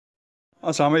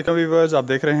अस्सलाम वालेकुम व्यूअर्स, आप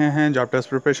देख रहे हैं job test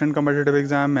preparation competitive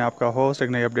exam में आपका होस्ट एक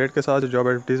नई अपडेट के साथ जो जॉब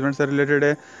एडवर्टीजमेंट से रिलेटेड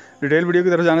है। डिटेल वीडियो की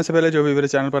तरफ जाने से पहले जो भी मेरे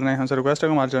चैनल पर नए हैं उनसे रिक्वेस्ट है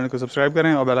कि हमारे चैनल को सब्सक्राइब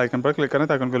करें और बेल आइकन पर क्लिक करें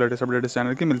ताकि उनको लेटेस्ट अपडेट इस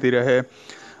चैनल की मिलती रहे।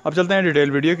 अब चलते हैं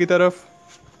डिटेल वीडियो की तरफ।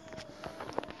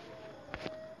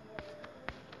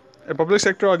 A public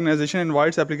sector organization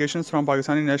invites applications from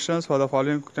Pakistani nationals for the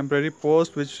following temporary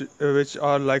posts, which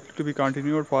are likely to be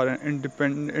continued for an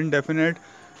indefinite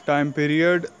time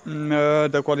period.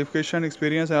 The qualification,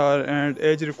 experience, and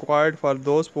age required for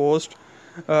those posts,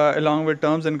 along with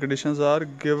terms and conditions, are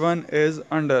given as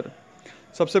under.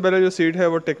 सबसे पहले जो seat है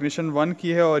वो technician 1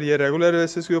 की है और ये regular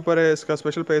basis के ऊपर है। इसका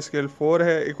स्पेशल पे स्केल 4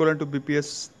 है, इक्वल टू BPS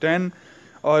 10।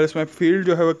 और इसमें फील्ड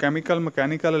जो है वो केमिकल,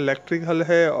 मैकेनिकल, इलेक्ट्रिकल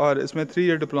है और इसमें 3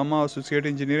 year diploma associate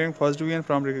engineering first division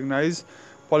from recognise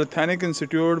polytechnic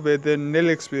institute with nil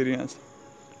experience.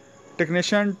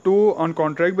 Technician 2 on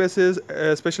contract basis,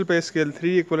 special पे scale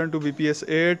 3 equal to BPS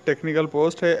 8। Technical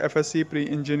post है FSc pre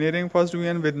engineering first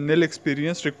division with nil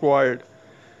experience required.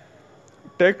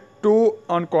 Take 2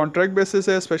 on contract basis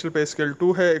है, special पे scale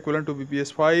 2 है, equal to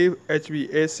BPS 5।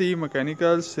 HVAC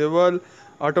mechanical, civil,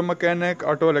 auto mechanic,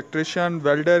 auto electrician,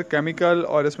 welder, chemical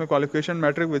और इसमें qualification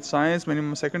matric with science,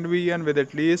 minimum second division with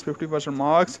at least 50%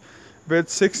 marks with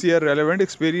 6 year relevant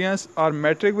experience, or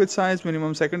metric with science,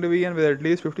 minimum second division with at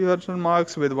least 50%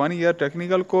 marks with 1 year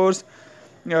technical course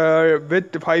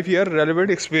with 5 year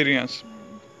relevant experience।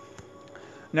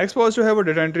 Next post जो है वो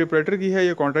data entry operator की है।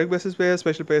 ये contract basis पे है,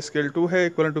 special पे scale 2 है,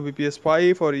 इक्वल टू BPS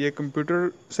 5 और ये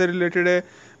कंप्यूटर से रिलेटेड है।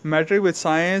 Matric with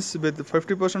science with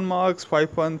 50% marks, 5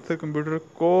 month computer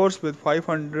course with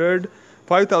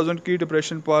 5,000 की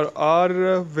depression per hour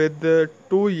with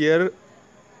 2 year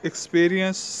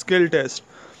experience skill test.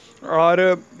 और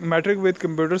matric with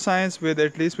computer science with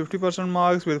at least 50%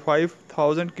 marks with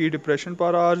 5,000 की depression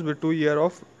पर hours with 2 year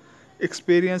of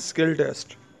experience skill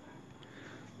test.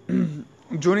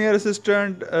 Junior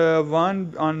assistant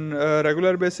 1 on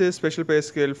regular basis, special पे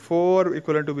scale 4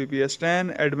 equal to BPS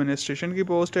 10। Administration की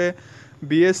post है।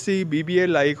 BSc BBA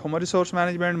like human resource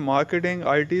management, marketing,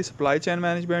 IT, supply chain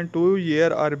management, 2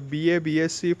 year और BA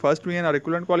BSc first division और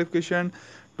equivalent qualification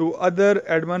to other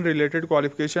admin related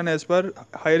qualification as per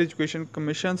Higher Education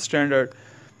Commission standard.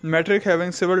 Metric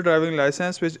having civil driving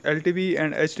license with LTV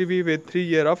and HTV with 3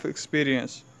 year of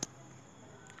experience.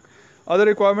 Other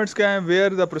requirements can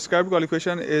where the prescribed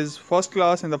qualification is first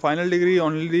class in the final degree,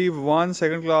 only one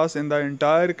second class in the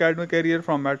entire academic career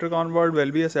from metric onward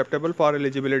will be acceptable for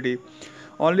eligibility.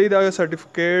 Only the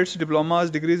certificates, diplomas,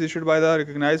 degrees issued by the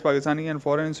recognized Pakistani and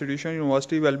foreign institution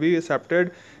university will be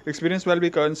accepted. Experience will be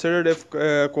considered if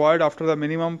acquired after the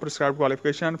minimum prescribed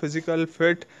qualification. Physical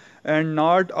fit and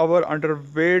not our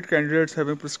underweight candidates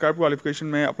having prescribed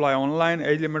qualification may apply online.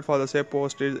 Age limit for the said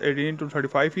post is 18 to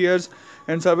 35 years.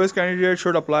 And service candidates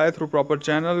should apply through proper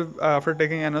channel after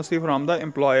taking NOC from the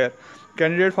employer.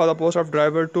 Candidate for the post of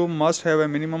driver 2 must have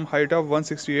a minimum height of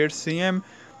 168 cm.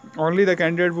 Only the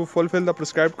candidate who fulfill the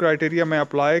prescribed criteria may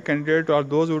apply. Candidate or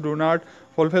those who do not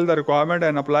fulfill the requirement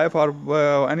and apply for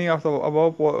any of the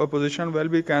above position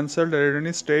will be cancelled at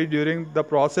any stage during the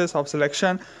process of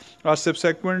selection or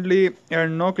subsequently,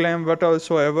 and no claim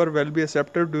whatsoever will be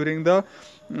accepted during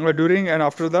and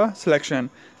after the selection.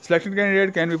 Selected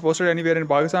candidate can be posted anywhere in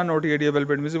Pakistan. No TADA will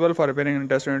be admissible for appearing in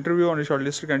test and interview. Only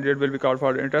shortlisted candidate will be called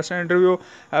for test and interview.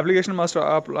 Application must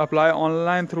apply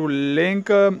online through link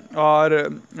or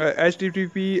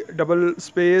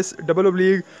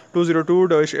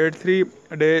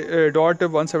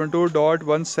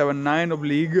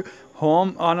http://202-83.172.179/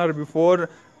 on or before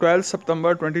 12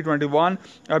 September 2021.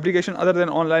 Application other than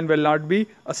online will not be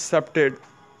accepted.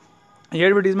 ये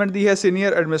advertisement दी है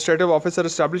senior administrative officer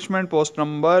establishment, post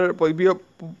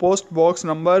box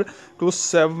number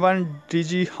 27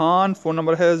 DG हान, phone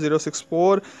number है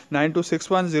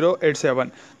 06492611087।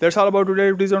 That's all about today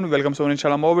advertisement. Welcome सोन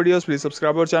इंशाल्लाह more videos. Please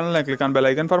subscribe our channel and click on bell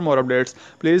icon for more updates.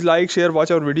 Please like, share,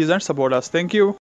 watch our videos and support us. Thank you.